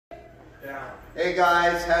Hey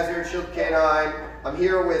guys, Hazard Shield Canine. I'm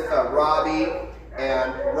here with Robbie,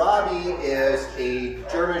 and Robbie is a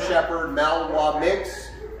German Shepherd Malinois mix,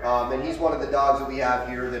 and he's one of the dogs that we have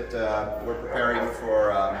here that we're preparing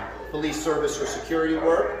for police service or security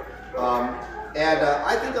work.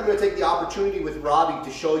 I think I'm going to take the opportunity with Robbie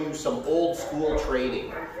to show you some old school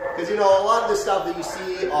training. Because, you know, a lot of the stuff that you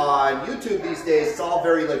see on YouTube these days, it's all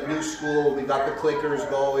very like new school. We've got the clickers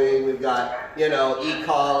going, we've got, you know,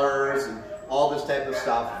 e-collars and all this type of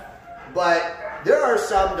stuff. But there are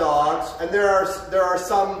some dogs, and there are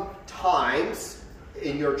some times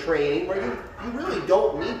in your training where you really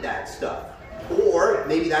don't need that stuff. Or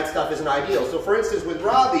maybe that stuff isn't ideal. So for instance, with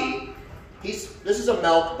Robbie, this is a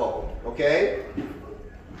milk bone, okay?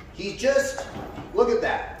 He's just, look at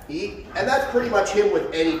that. And that's pretty much him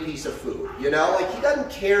with any piece of food, you know? Like, he doesn't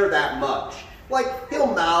care that much. Like,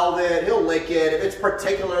 he'll mouth it, he'll lick it. If it's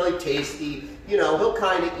particularly tasty, you know, he'll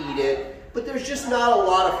kind of eat it. But there's just not a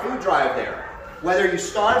lot of food drive there. Whether you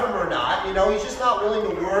starve him or not, you know, he's just not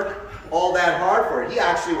willing to work all that hard for it. He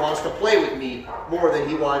actually wants to play with me more than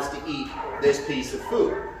he wants to eat this piece of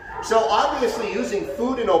food. So obviously using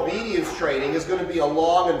food and obedience training is going to be a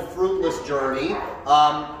long and fruitless journey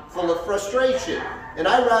full of frustration. And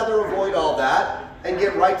I'd rather avoid all that and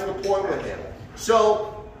get right to the point with him.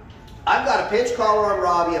 So I've got a pinch collar on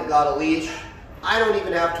Robbie, I've got a leash. I don't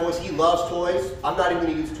even have toys. He loves toys. I'm not even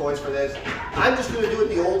going to use toys for this. I'm just going to do it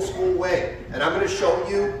the old school way. And I'm going to show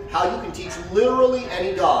you how you can teach literally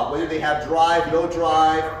any dog, whether they have drive, no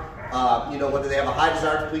drive, you know, whether they have a high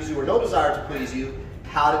desire to please you or no desire to please you,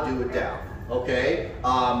 how to do it down, okay?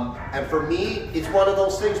 And for me, it's one of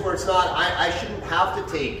those things where it's not, I shouldn't have to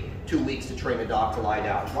take 2 weeks to train a dog to lie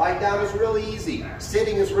down. Lying down is really easy.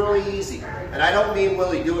 Sitting is really easy. And I don't mean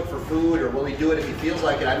will he do it for food or will he do it if he feels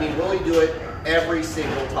like it. I mean, will he do it every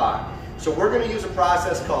single time? So we're going to use a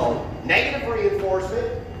process called negative reinforcement,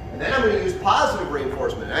 and then I'm going to use positive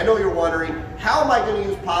reinforcement. And I know you're wondering, how am I going to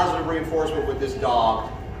use positive reinforcement with this dog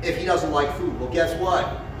if he doesn't like food? Well, guess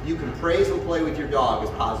what? You can praise and play with your dog as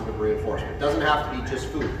positive reinforcement. It doesn't have to be just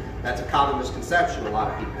food. That's a common misconception a lot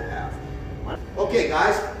of people have. Okay,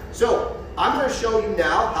 guys, so I'm going to show you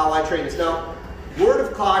now how I train this. Now, word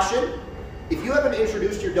of caution, if you haven't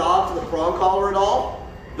introduced your dog to the prong collar at all,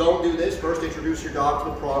 don't do this. First, introduce your dog to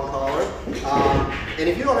the prong collar. And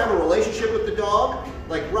if you don't have a relationship with the dog,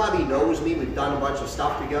 like Robbie knows me, we've done a bunch of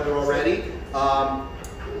stuff together already,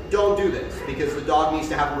 don't do this because the dog needs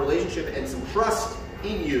to have a relationship and some trust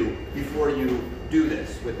in you before you do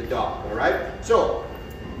this with the dog, all right? So,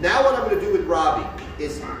 now what I'm going to do with Robbie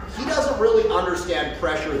is he doesn't really understand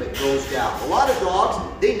pressure that goes down. A lot of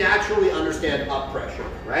dogs, they naturally understand up pressure,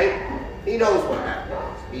 right? He knows what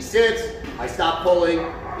happens. He sits, I stop pulling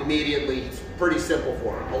immediately. It's pretty simple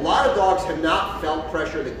for him. A lot of dogs have not felt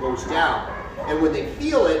pressure that goes down. And when they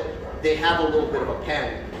feel it, they have a little bit of a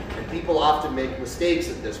panic. And people often make mistakes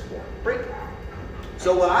at this point. Break it.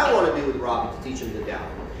 So what I want to do with Robbie to teach him to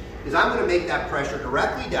down is I'm going to make that pressure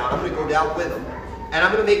directly down. I'm going to go down with him. And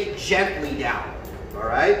I'm going to make it gently down, all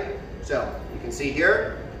right? So you can see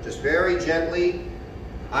here, just very gently.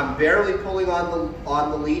 I'm barely pulling on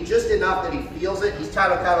the lead, just enough that he feels it. He's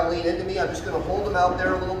trying to kind of lean into me. I'm just going to hold him out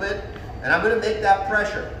there a little bit, and I'm going to make that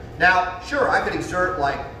pressure. Now, sure, I could exert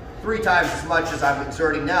like 3 times as much as I'm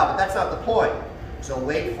exerting now, but that's not the point. So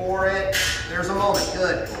wait for it. There's a moment.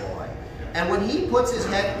 Good boy. And when he puts his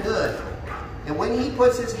head, good. And when he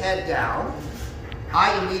puts his head down,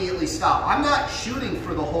 I immediately stop. I'm not shooting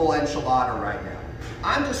for the whole enchilada right now.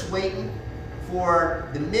 I'm just waiting for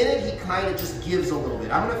the minute he kind of just gives a little bit.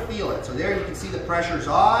 I'm going to feel it. So there you can see the pressure's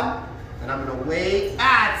on, and I'm going to wait.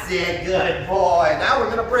 That's it. Good boy. Now we're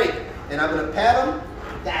going to break. And I'm going to pet him.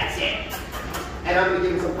 That's it. And I'm going to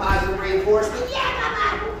give him some positive reinforcement.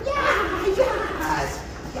 Yeah,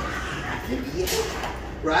 yes, yeah.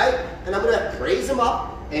 Right? And I'm going to praise him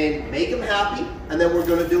up and make him happy, and then we're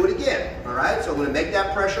going to do it again, all right? So I'm going to make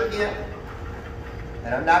that pressure again,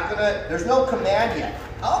 and I'm not going to, there's no command yet.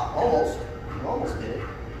 Oh, almost, you almost did it.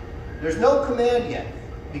 There's no command yet,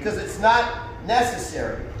 because it's not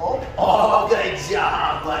necessary. Oh, good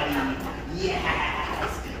job, buddy.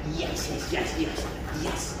 Yes, yes, yes, yes, yes,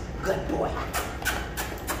 yes, good boy.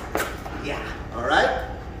 Yeah, all right?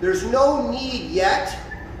 There's no need yet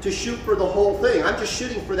to shoot for the whole thing. I'm just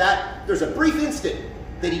shooting for that. There's a brief instant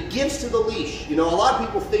that he gives to the leash. You know, a lot of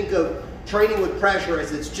people think of training with pressure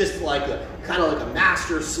as it's just like a kind of like a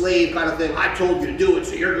master-slave kind of thing. I told you to do it,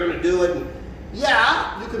 so you're going to do it. And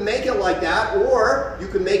yeah, you can make it like that, or you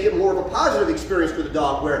can make it more of a positive experience for the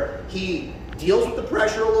dog where he deals with the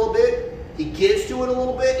pressure a little bit, he gives to it a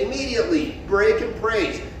little bit, immediately break and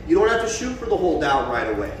praise. You don't have to shoot for the hold down right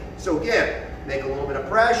away. So again, make a little bit of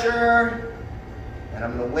pressure, and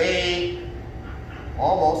I'm going to wait.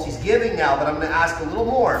 Almost, he's giving now, but I'm going to ask a little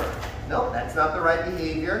more. Nope, that's not the right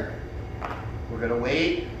behavior. We're going to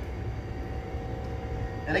wait.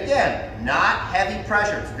 And again, not heavy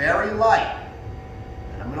pressure, it's very light.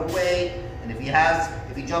 And I'm going to wait, and if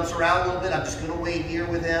he jumps around a little bit, I'm just going to wait here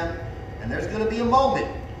with him, and there's going to be a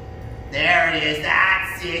moment. There it is,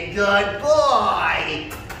 that's it, good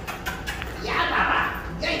boy. Yeah,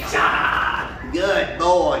 Papa, good job. Good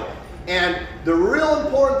boy. And the real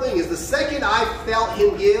important thing is the second I felt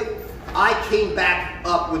him give, I came back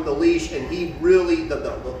up with the leash, and he really,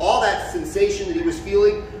 all that sensation that he was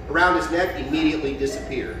feeling around his neck immediately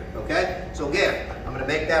disappeared, okay? So again, I'm gonna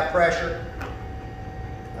make that pressure,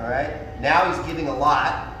 all right? Now he's giving a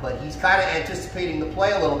lot, but he's kind of anticipating the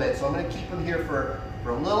play a little bit, so I'm gonna keep him here for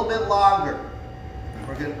a little bit longer.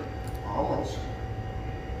 We're gonna, almost.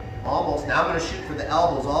 Now I'm gonna shoot for the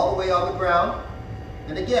elbows all the way on the ground,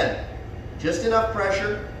 and again, just enough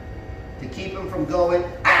pressure to keep him from going.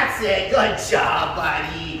 That's it, good job,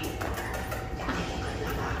 buddy.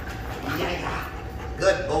 Yeah.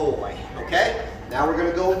 Good boy, okay? Now we're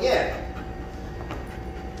gonna go again.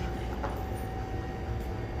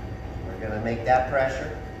 We're gonna make that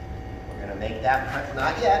pressure. We're gonna make that pressure,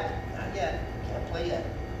 not yet, can't play yet.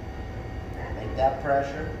 Make that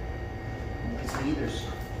pressure. You can see there's,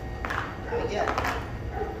 not yet.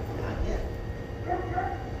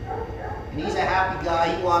 And he's a happy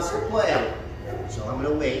guy, he wants to play. So I'm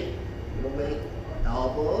gonna wait,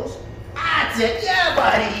 elbows. That's it, yeah,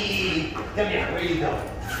 buddy. Come here, where are you going?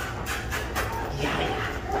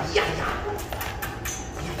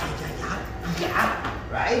 Yeah,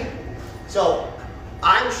 right? So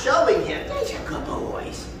I'm showing him, these are good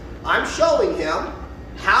boys. I'm showing him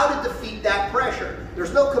how to defeat that pressure.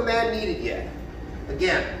 There's no command needed yet.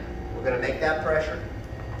 Again, we're gonna make that pressure.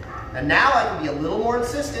 And now I can be a little more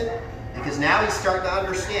insistent because now he's starting to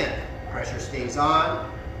understand. Pressure stays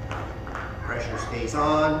on, pressure stays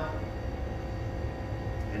on.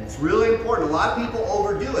 And it's really important. A lot of people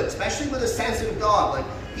overdo it, especially with a sensitive dog. Like,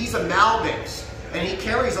 he's a Malmix, and he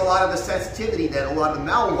carries a lot of the sensitivity that a lot of the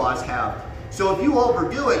Malinois have. So if you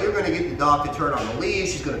overdo it, you're gonna get the dog to turn on the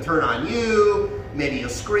leash, he's gonna turn on you, maybe he'll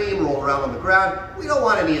scream, roll around on the ground. We don't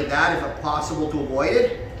want any of that if possible to avoid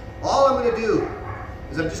it. All I'm gonna do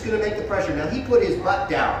is I'm just gonna make the pressure. Now he put his butt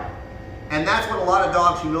down, and that's what a lot of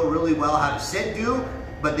dogs who know really well how to sit do,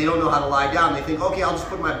 but they don't know how to lie down. They think, okay, I'll just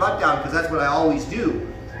put my butt down because that's what I always do.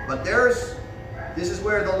 But this is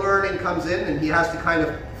where the learning comes in, and he has to kind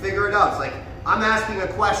of figure it out. It's like, I'm asking a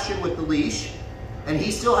question with the leash, and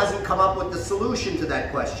he still hasn't come up with the solution to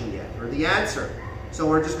that question yet, or the answer. So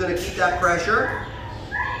we're just gonna keep that pressure,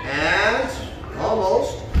 and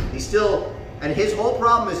almost, and his whole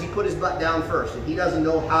problem is he put his butt down first, and he doesn't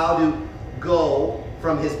know how to go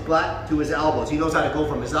from his butt to his elbows. He knows how to go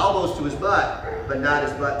from his elbows to his butt, but not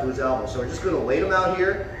his butt to his elbows. So we're just gonna wait him out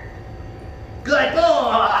here. Good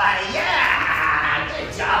boy, yeah,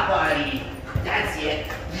 good job, buddy. That's it,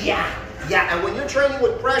 yeah. And when you're training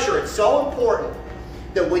with pressure, it's so important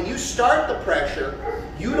that when you start the pressure,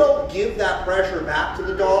 you don't give that pressure back to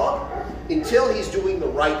the dog until he's doing the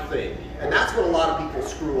right thing. And that's what a lot of people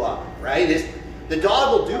screw up, right? Is the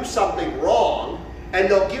dog will do something wrong, and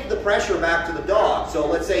they'll give the pressure back to the dog. So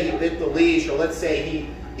let's say he bit the leash, or let's say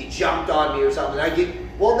he jumped on me or something.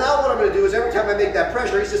 Well, now what I'm gonna do is every time I make that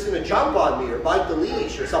pressure, he's just gonna jump on me or bite the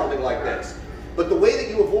leash or something like this. But the way that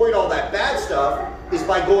you avoid all that bad stuff is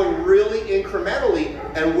by going really incrementally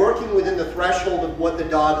and working within the threshold of what the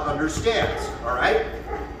dog understands, all right?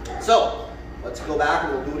 So, let's go back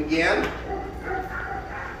and we'll do it again.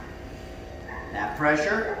 That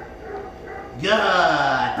pressure.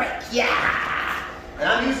 Good. Break, yeah. And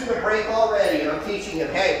I'm using the break already, and I'm teaching him,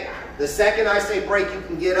 hey, the second I say break, you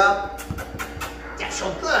can get up. That's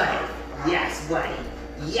so good. Yes, buddy.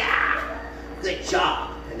 Yeah. Good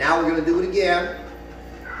job. And now we're going to do it again.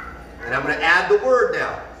 And I'm going to add the word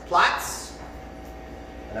now. Platz.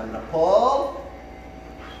 And I'm going to pull.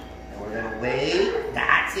 And we're going to wait.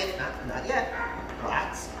 That's it. Not yet.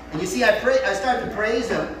 Platz. And you see, I started to praise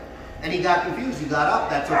him, and he got confused. He got up.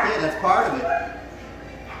 That's okay. That's part of it.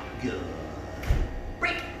 Good.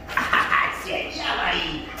 Break. That's it. Yeah,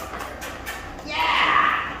 buddy.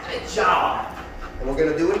 Yeah. Good job. And we're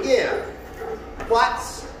going to do it again.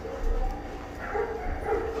 Platz.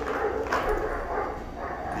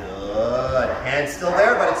 Good. Hand's still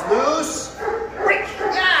there, but it's loose. Break.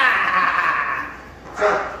 Yeah. So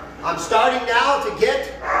I'm starting now to get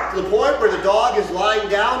to the point where the dog is lying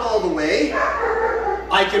down all the way.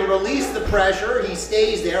 I I can release the pressure, he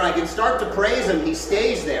stays there. I can start to praise him, he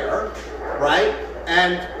stays there, right?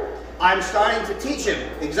 And I'm starting to teach him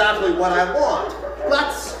exactly what I want.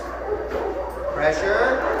 Let's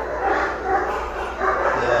pressure.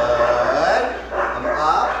 Good. I'm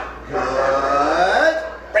up. Good.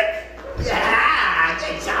 Break. Yeah,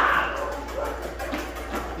 good job.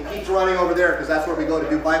 He keeps running over there because that's where we go to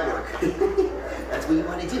do bite work. That's what you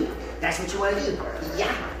want to do. That's what you want to do.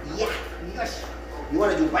 Yeah, yeah, yes. You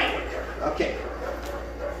want to do bite work. Okay.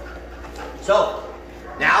 So,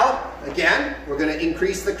 now, again, we're going to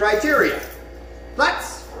increase the criteria.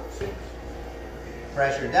 Let's.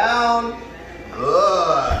 Pressure down.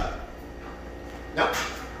 Good. Nope.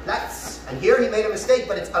 That's. And here he made a mistake,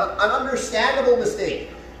 but it's an understandable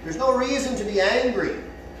mistake. There's no reason to be angry.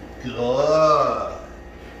 Good.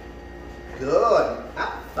 Good.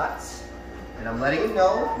 Ah, that's. And I'm letting him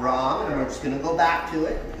know, wrong, and we're just going to go back to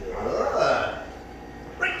it. Good.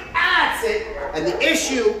 That's it. And the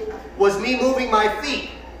issue was me moving my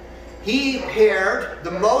feet. He paired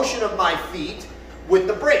the motion of my feet with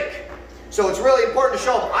the break. So it's really important to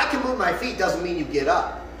show him, I can move my feet doesn't mean you get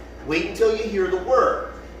up. Wait until you hear the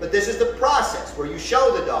word. But this is the process where you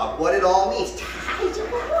show the dog what it all means.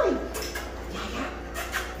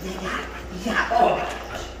 Yeah. Oh my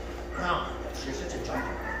gosh. Oh, you're such a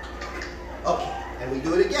jumper. Okay, and we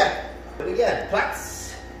do it again. Do it again. Flex.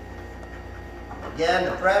 Again,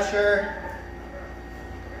 the pressure.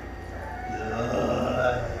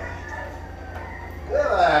 Good.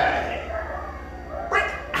 Good. Break.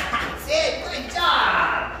 That's it. Good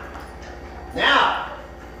job. Now,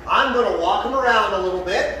 I'm going to walk him around a little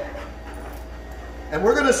bit. And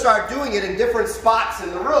we're going to start doing it in different spots in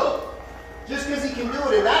the room. Just because he can do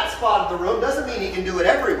it in that spot of the room doesn't mean he can do it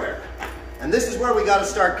everywhere. And this is where we got to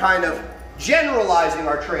start kind of generalizing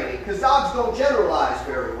our training, because dogs don't generalize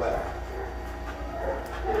very well.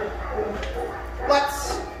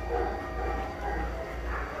 Let's.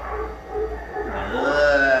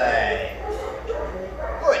 Good.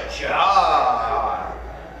 Good job.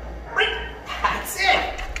 That's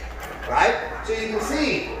it. Right? So you can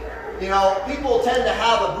see, you know, people tend to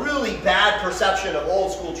have a really bad perception of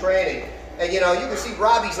old school training. And you know, you can see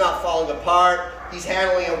Robbie's not falling apart. He's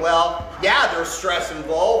handling it well. Yeah, there's stress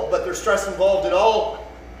involved, but there's stress involved in all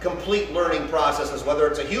complete learning processes, whether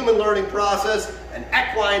it's a human learning process, an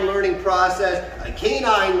equine learning process, a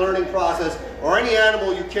canine learning process, or any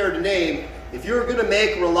animal you care to name. If you're going to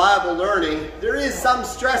make reliable learning, there is some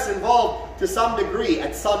stress involved to some degree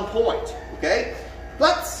at some point. Okay?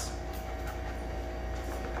 Let's.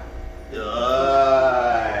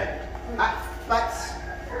 Good. Let's.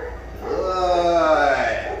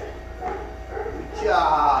 Good. Good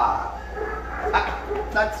job.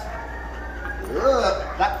 Let's. Good.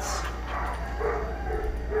 Let's.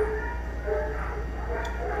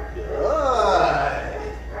 Good.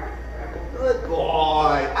 Good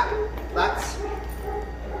boy. Let's.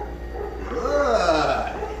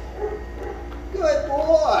 Good. Good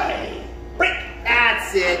boy. Break.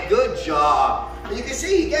 That's it. Good job. And you can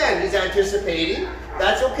see, again, he's anticipating.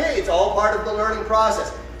 That's okay. It's all part of the learning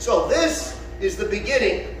process. So this is the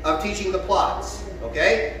beginning of teaching the plots.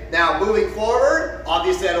 Okay? Now, moving forward,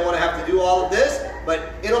 obviously I don't want to have to do all of this,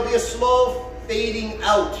 but it'll be a slow fading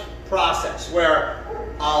out process where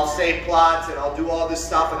I'll say plots and I'll do all this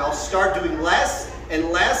stuff and I'll start doing less and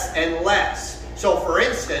less and less. So for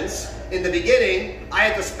instance, in the beginning, I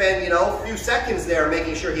had to spend, you know, a few seconds there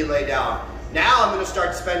making sure he lay down. Now I'm going to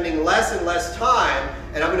start spending less and less time,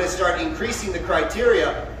 and I'm going to start increasing the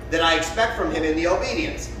criteria that I expect from him in the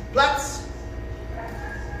obedience. Let's.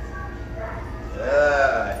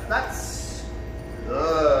 Good. Let's.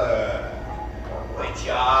 Good. Good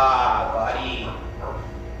job, buddy.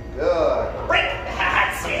 Good. Break.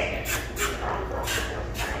 That's it.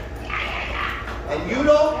 And you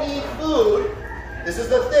don't need food. This is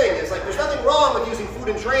the thing. It's like there's nothing wrong with using food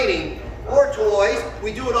in training or toys.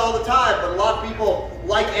 We do it all the time, but a lot of people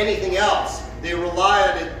like anything else. They rely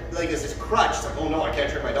on it like as this crutch. It's like, oh no, I can't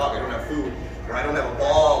train my dog. I don't have food, or I don't have a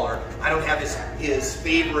ball, or I don't have his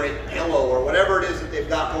favorite pillow, or whatever it is that they've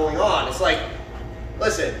got going on. It's like,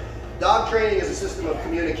 listen, dog training is a system of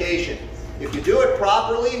communication. If you do it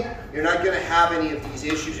properly, you're not going to have any of these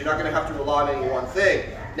issues. You're not going to have to rely on any one thing.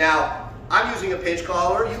 Now, I'm using a pinch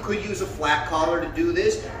collar. You could use a flat collar to do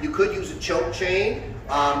this. You could use a choke chain.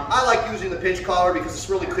 I like using the pinch collar because it's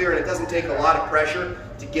really clear and it doesn't take a lot of pressure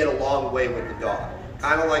to get a long way with the dog.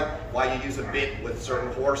 Kind of like why you use a bit with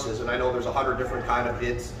certain horses, and I know there's 100 different kind of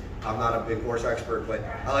bits. I'm not a big horse expert, but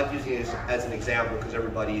I like using it as an example because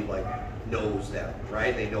everybody like knows them,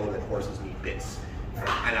 right? They know that horses need bits.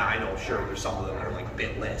 and I know, sure, there's some of them that are like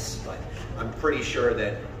bitless, but I'm pretty sure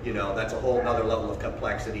that, you know, that's a whole nother level of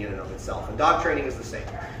complexity in and of itself. And dog training is the same.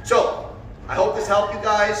 So I hope this helped you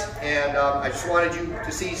guys, and I just wanted you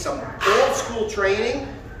to see some old school training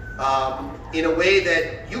in a way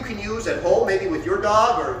that you can use at home, maybe with your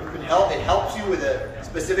dog, or you can help. It helps you with a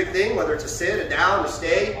specific thing, whether it's a sit, a down, a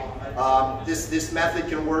stay. This method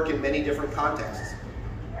can work in many different contexts.